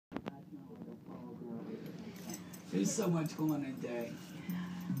There's so much going on today.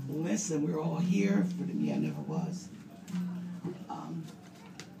 Listen, we're all here for the Me I Never Was.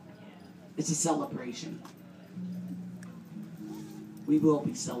 It's a celebration. We will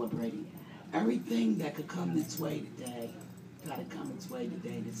be celebrating. Everything that could come its way today, got to come its way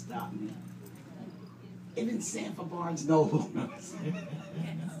today to stop me. It didn't stand for Barnes Noble.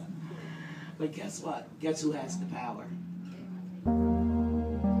 But guess what? Guess who has the power?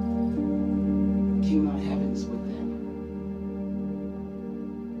 Kingdom of Heaven's within.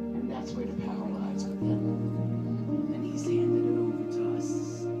 And that's where the power lies within. And he's handed it over to us.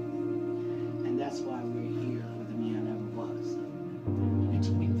 And that's why we're here for the Me I Never Was. It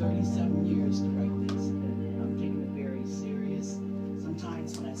took me 37 years to write this. And I'm taking it very serious.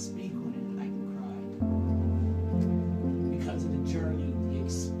 Sometimes when I speak on it, I can cry. Because of the journey, the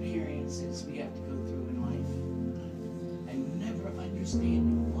experiences we have to go through in life. And never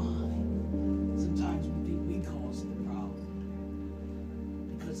understanding why. Sometimes we think we caused the problem.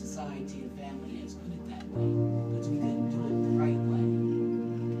 Because society and family has put it that way. Because we didn't do it the right way.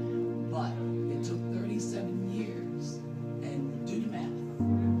 But it took 37 years. And do the math.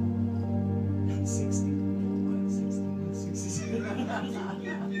 I'm 60. What? 60?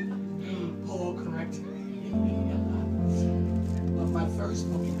 Paul corrected me. But my first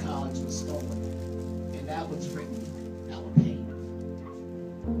book in college was stolen. And that was written out of pain.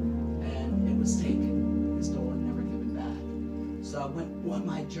 And it was taken, it's stolen, never given back. So I went on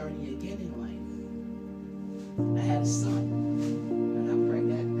my journey again in life. I had a son, and I'm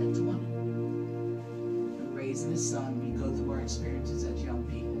pregnant at 20. And raising a son, we go through our experiences as young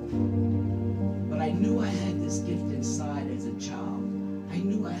people. But I knew I had this gift inside as a child. I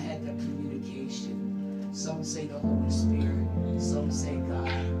knew I had that communication. Some say the Holy Spirit, some say God,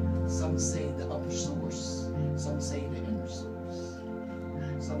 some say the upper source, some say the inner source,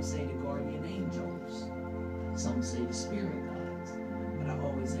 some say the guardian angels, some say the spirit gods. But I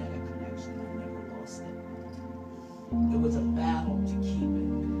always had a connection. I never lost it. It was a battle to keep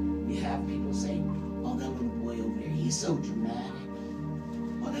it. You have people saying, oh, that little boy over there, he's so dramatic.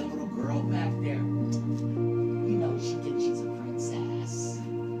 Oh, that little girl back there, you know, she thinks she's a princess.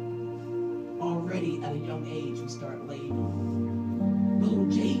 Already at a young age, we start labeling. Little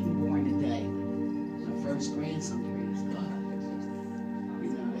Jaden born today, my first grandson, praise God. You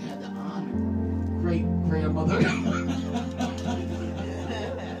know, they had the honor. Great grandmother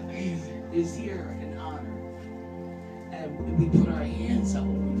is here in honor. And we put our hands up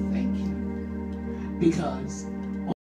when we thank you. Because